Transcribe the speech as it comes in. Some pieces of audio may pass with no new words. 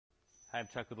Hi, I'm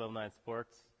Chuck with Level 9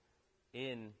 Sports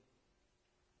in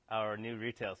our new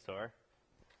retail store.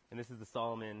 And this is the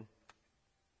Salomon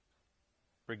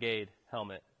Brigade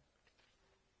helmet.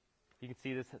 You can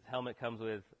see this helmet comes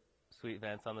with sweet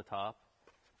vents on the top,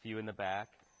 a few in the back,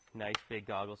 nice big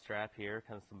goggle strap here,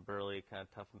 kind of some burly, kind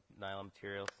of tough nylon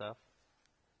material stuff.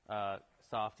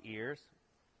 Soft ears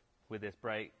with this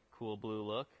bright, cool blue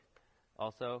look.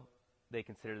 Also, they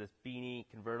consider this beanie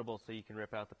convertible so you can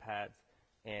rip out the pads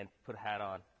and put a hat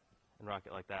on and rock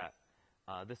it like that.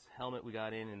 This helmet we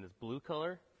got in this blue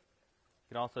color. You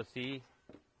can also see,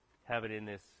 have it in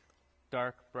this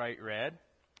dark, bright red.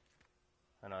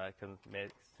 I know that doesn't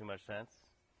make too much sense.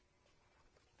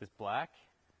 This black.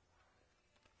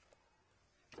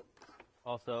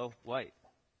 Also white.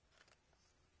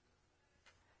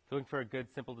 If you're looking for a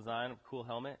good, simple design, cool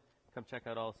helmet, come check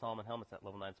out all the Salomon helmets at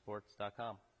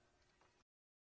level9sports.com.